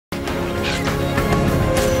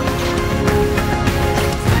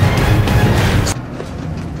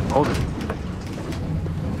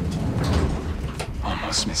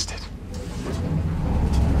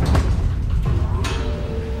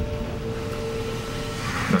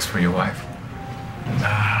Those for your wife?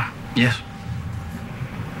 Yes.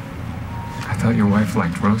 I thought your wife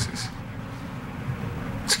liked roses.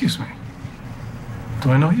 Excuse me.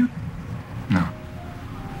 Do I know you? No.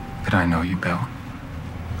 But I know you, Bill.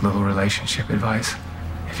 Little relationship advice.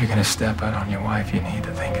 If you're gonna step out on your wife, you need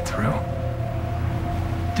to think it through.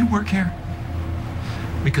 Do you work here?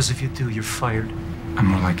 Because if you do, you're fired. I'm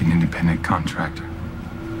more like an independent contractor.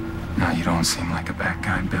 Now, you don't seem like a bad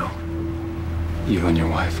guy, Bill. You and your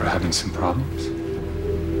wife are having some problems.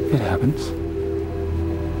 It happens.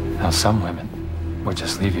 Now, some women will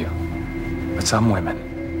just leave you. But some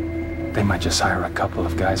women, they might just hire a couple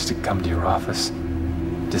of guys to come to your office,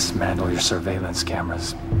 dismantle your surveillance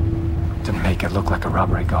cameras, to make it look like a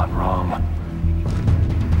robbery gone wrong.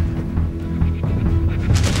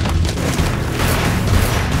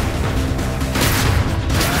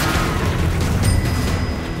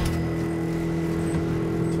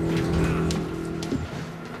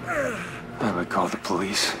 I would call the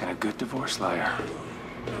police and a good divorce lawyer.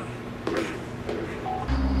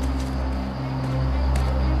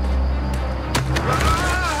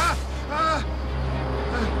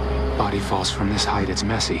 Body falls from this height, it's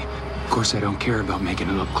messy. Of course, I don't care about making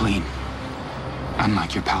it look clean.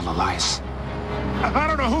 Unlike your pal Elias. I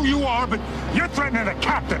don't know who you are, but you're threatening a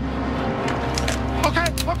captain.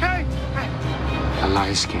 Okay.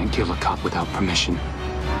 Elias can't kill a cop without permission.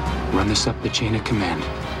 Run this up the chain of command.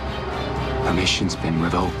 Permission's been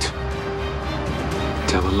revoked.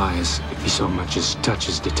 Tell Elias if he so much as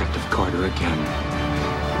touches Detective Carter again,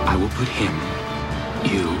 I will put him,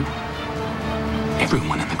 you,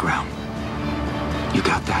 everyone in the ground. You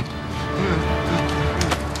got that?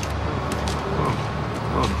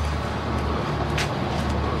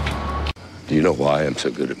 Do you know why I'm so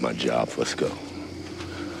good at my job, Fusco?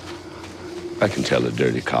 I can tell a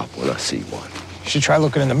dirty cop when I see one. You should try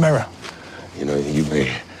looking in the mirror. You know, you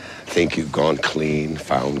may think you've gone clean,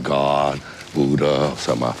 found God, Buddha,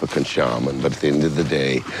 some African shaman, but at the end of the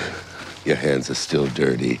day, your hands are still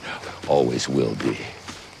dirty, always will be.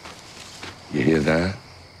 You hear that?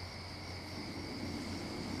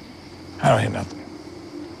 I don't hear nothing.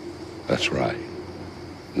 That's right.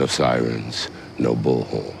 No sirens, no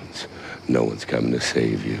bullhorns. No one's coming to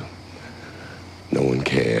save you. No one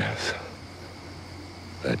cares.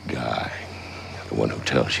 That guy, the one who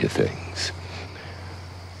tells you things.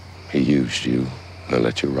 He used you and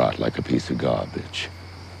let you rot like a piece of garbage.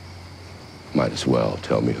 Might as well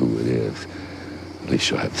tell me who it is. At least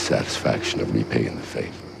you'll have the satisfaction of repaying the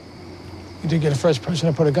favor. You did get the first person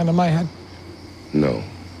to put a gun to my head? No,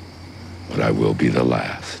 but I will be the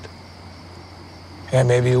last. Yeah,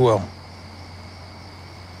 maybe you will.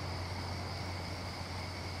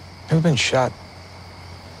 Ever been shot?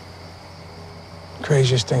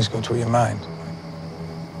 Craziest things go through your mind.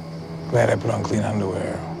 Glad I put on clean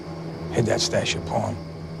underwear. Hid that stash of porn.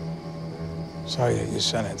 Sorry that your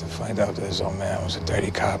son had to find out that his old man was a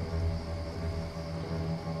dirty cop.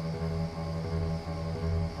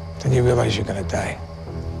 Then you realize you're gonna die.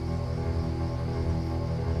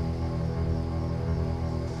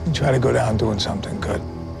 You try to go down doing something good.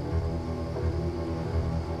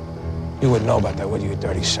 You wouldn't know about that, would you, you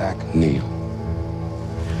dirty sack? Neil.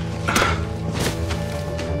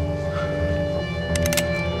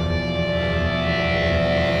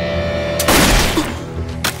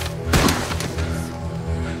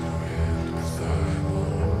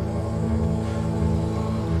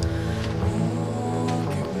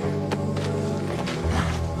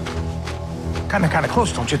 Kinda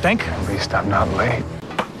close, don't you think? At least I'm not late.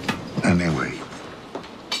 Anyway,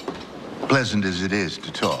 pleasant as it is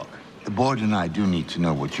to talk, the board and I do need to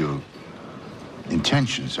know what your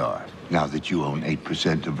intentions are now that you own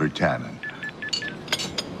 8% of Vertanen.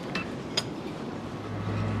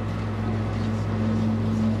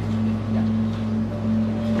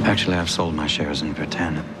 Actually, I've sold my shares in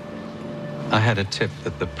Vertanen. I had a tip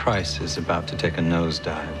that the price is about to take a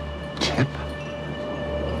nosedive. Tip?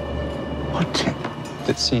 What tip?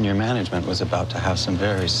 That senior management was about to have some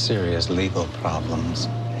very serious legal problems.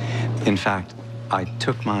 In fact, I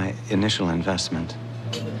took my initial investment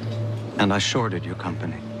and I shorted your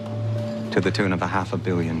company to the tune of 500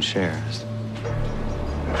 million shares.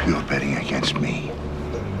 If you're betting against me,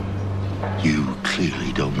 you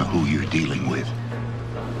clearly don't know who you're dealing with.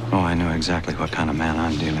 Oh, I know exactly what kind of man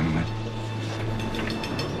I'm dealing with.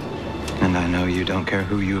 And I know you don't care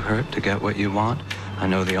who you hurt to get what you want. I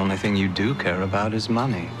know the only thing you do care about is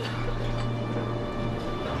money.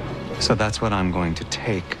 So that's what I'm going to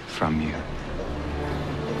take from you.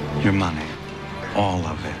 Your money. All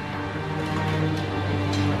of it.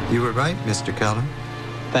 You were right, Mr. Cullen.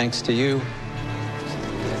 Thanks to you.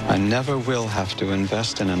 I never will have to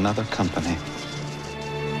invest in another company.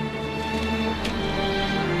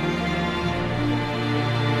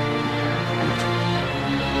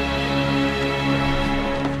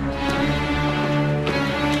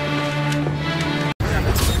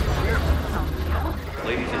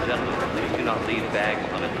 Ladies and gentlemen, please do not leave bags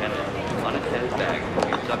unattended. Unattended bags will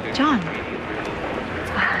be subject John. to immediate removal.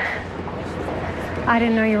 I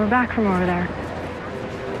didn't know you were back from over there.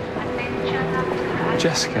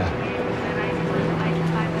 Jessica.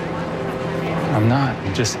 I'm not.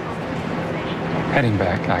 I'm just heading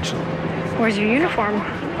back, actually. Where's your uniform?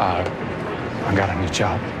 I got a new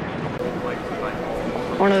job.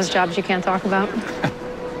 One of those jobs you can't talk about?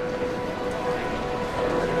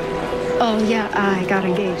 Oh, yeah, I got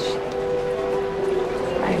engaged.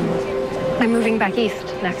 I'm moving back east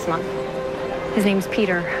next month. His name's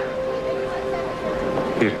Peter.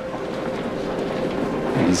 Peter.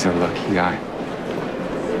 He's a lucky guy.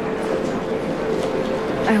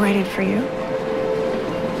 I waited for you. I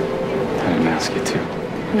didn't ask you to.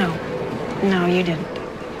 No, you didn't.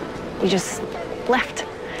 You just left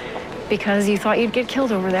because you thought you'd get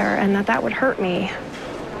killed over there and that would hurt me.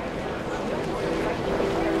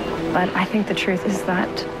 But I think the truth is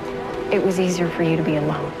that it was easier for you to be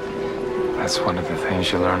alone. That's one of the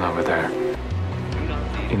things you learn over there.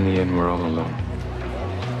 In the end, we're all alone.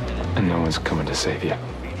 And no one's coming to save you.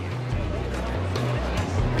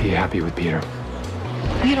 Be happy with Peter.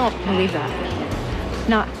 You don't believe that.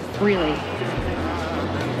 Not really.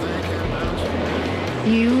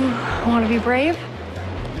 You want to be brave?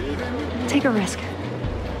 Take a risk.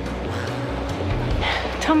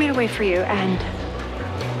 Tell me to wait for you and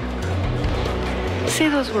say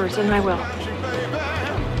those words and I will.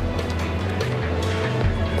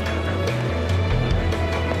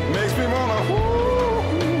 Makes me wanna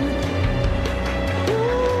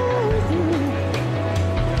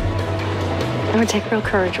It would take real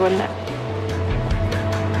courage, wouldn't it?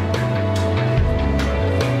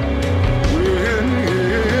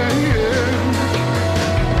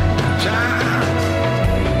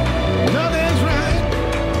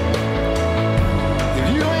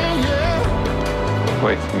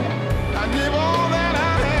 Wait for me.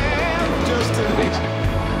 Please.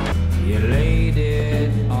 You laid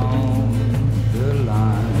it on the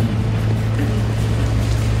line.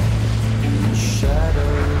 In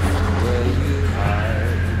shadows where you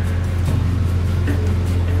hide.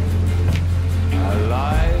 A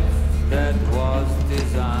life that was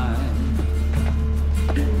designed.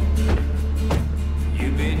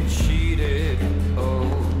 You've been cheated, oh,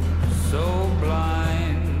 so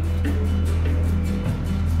blind.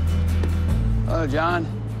 Hello, John.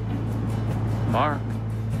 Mark,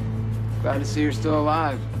 Glad to see you're still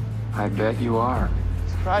alive. I bet you are.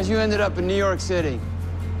 Surprised you ended up in New York City.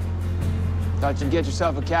 Thought you'd get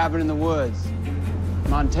yourself a cabin in the woods.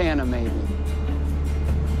 Montana, maybe.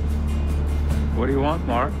 What do you want,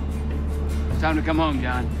 Mark? It's time to come home,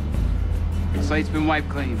 John. The slate's been wiped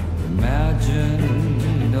clean.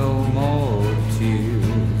 Imagine no more tears.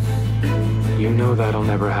 You know that'll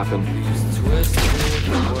never happen. These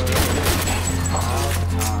twisted words of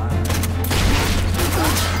time.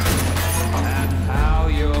 And how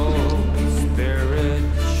your spirit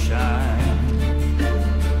shines.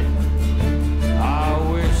 I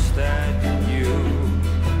wish that you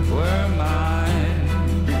were mine.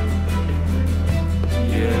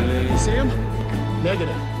 You see him?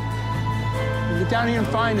 Negative. Get down here and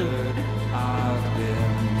find him.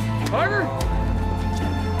 Carter?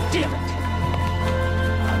 Damn it!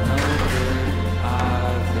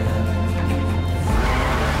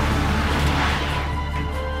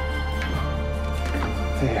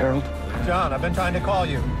 Hey, Harold. John, I've been trying to call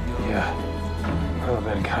you. Yeah. Well, I've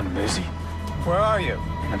been kind of busy. Where are you?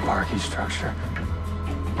 The parking structure.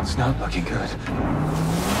 It's not looking good.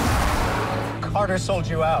 Carter sold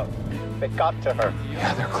you out. They got to her.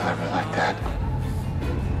 Yeah, they're clever like that.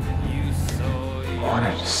 I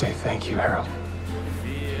wanted to say thank you, Harold,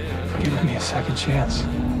 for giving me a second chance.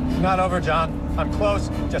 It's not over, John. I'm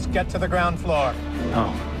close. Just get to the ground floor.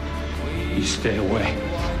 No. You stay away.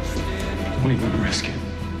 Don't even risk it.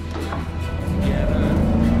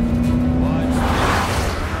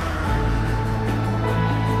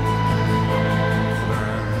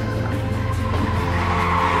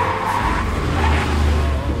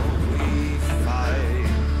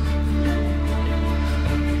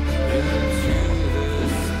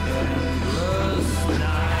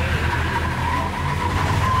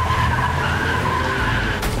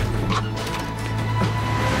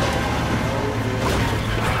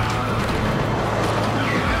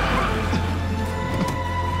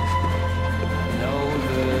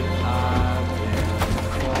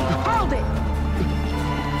 Hold it.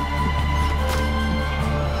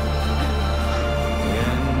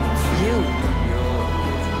 You.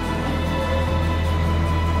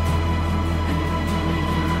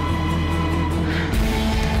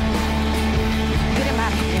 Get him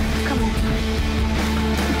out of here. Come on.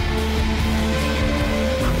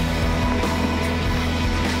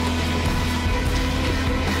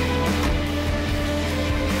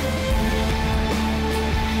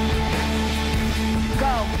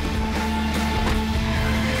 Go.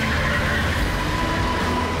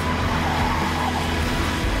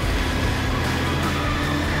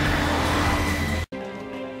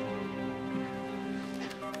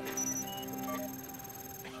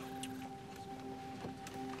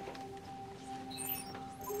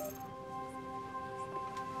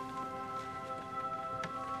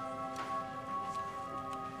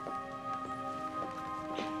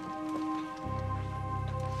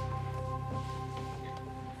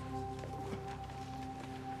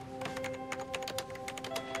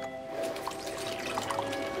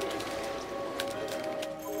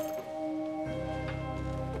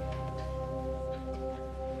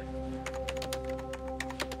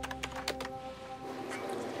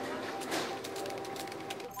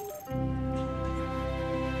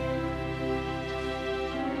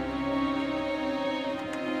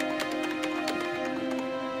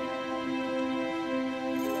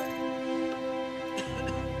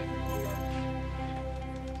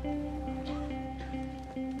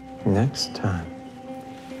 Next time.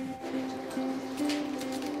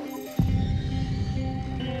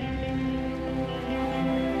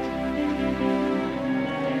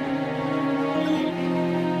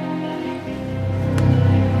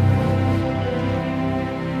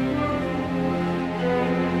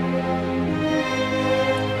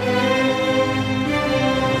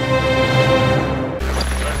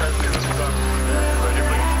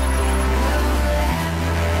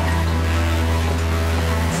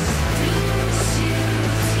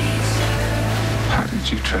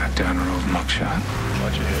 You tracked down her old mugshot.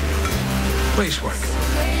 Watch your head. Police work.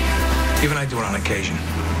 Even I do it on occasion.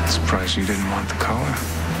 Surprised you didn't want the collar.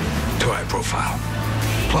 Too high profile.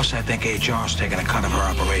 Plus, I think HR's taking a cut of her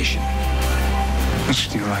operation. Which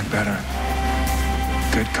do you like better?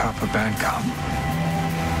 Good cop or bad cop?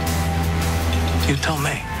 You tell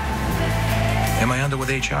me. Am I under with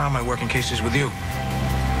HR? Am I working cases with you?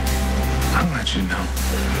 I'll let you know.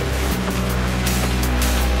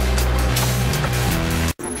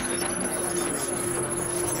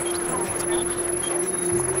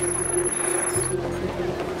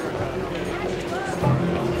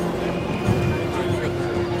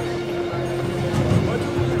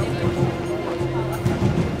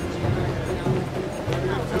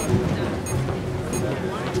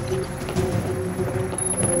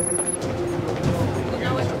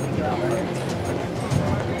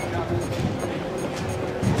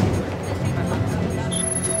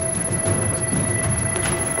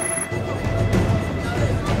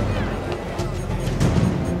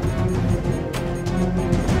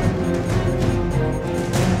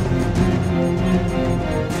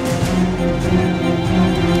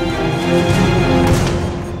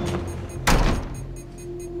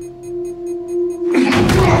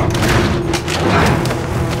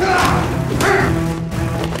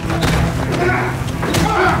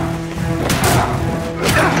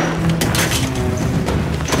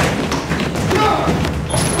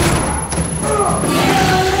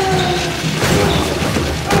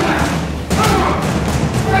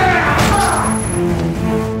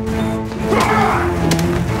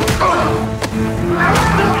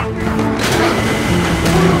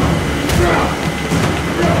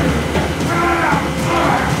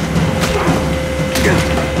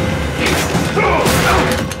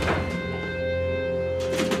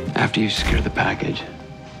 After you secure the package,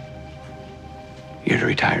 you're to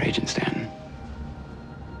retire Agent Stanton.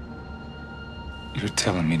 You're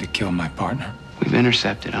telling me to kill my partner? We've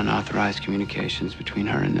intercepted unauthorized communications between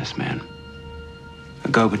her and this man. A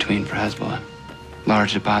go-between for Hezbollah.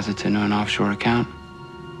 Large deposits into an offshore account.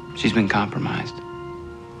 She's been compromised.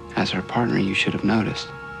 As her partner, you should have noticed.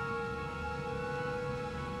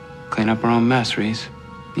 Clean up her own mess, Reese.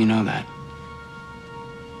 You know that.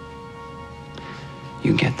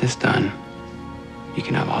 You get this done, you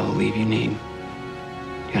can have all the leave you need.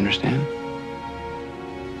 You understand?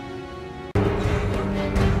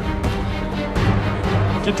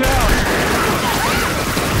 Get down!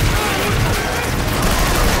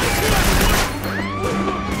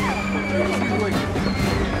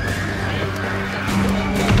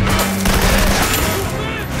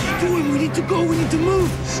 We need to go, we need to move.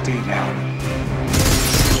 Stay down.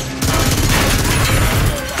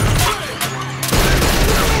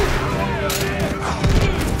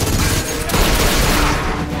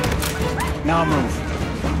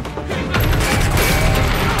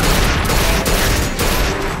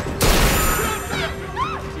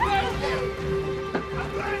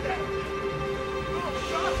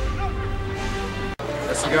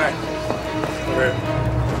 guy. Over here.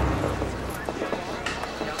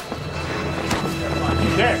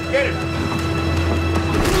 He's there. Get him.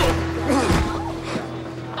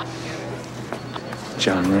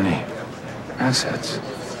 John Rooney. Assets.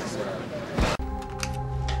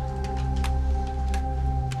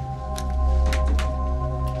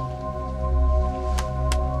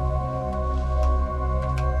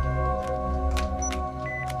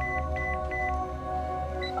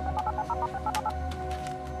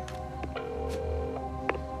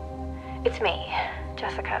 It's me,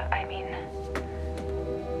 Jessica. I mean,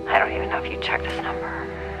 I don't even know if you checked this number.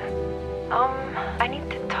 I need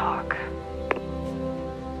to talk.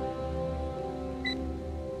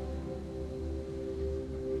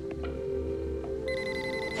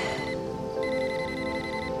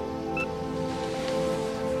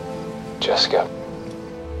 Jessica,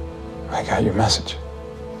 I got your message.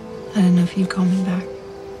 I didn't know if you'd call me back.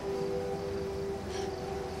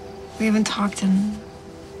 We haven't talked in,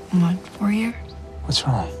 what, 4 years? What's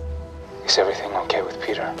wrong? Is everything okay with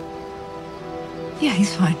Peter? Yeah,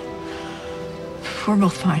 he's fine. We're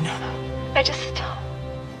both fine. I just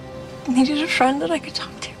needed a friend that I could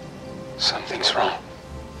talk to. Something's wrong.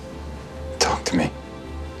 Talk to me.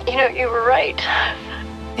 You know, you were right.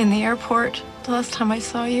 In the airport, the last time I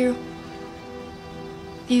saw you,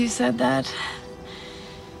 you said that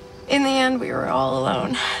in the end we were all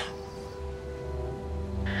alone.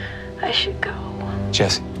 I should go.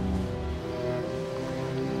 Jesse.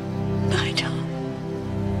 I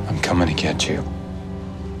don't. I'm coming to get you.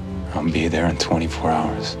 I'll be there in 24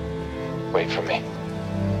 hours. Wait for me.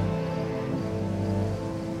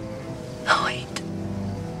 Oh, wait.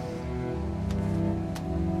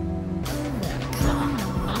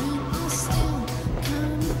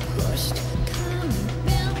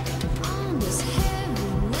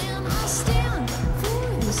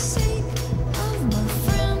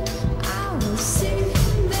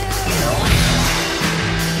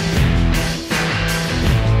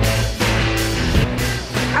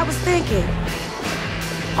 I was thinking,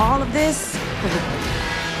 all of this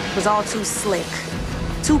was all too slick,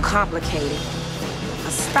 too complicated.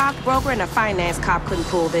 A stockbroker and a finance cop couldn't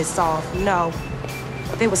pull this off, no.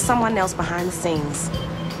 There was someone else behind the scenes.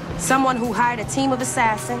 Someone who hired a team of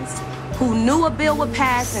assassins, who knew a bill would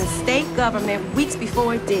pass in state government weeks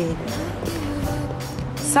before it did.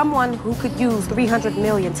 Someone who could use $300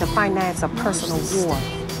 million to finance a personal war.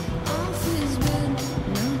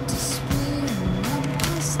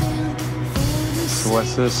 So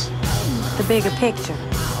what's this? The bigger picture.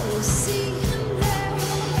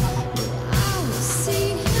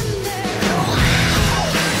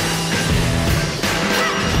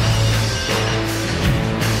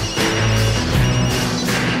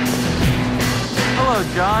 Hello,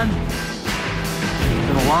 John. It's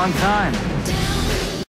been a long time.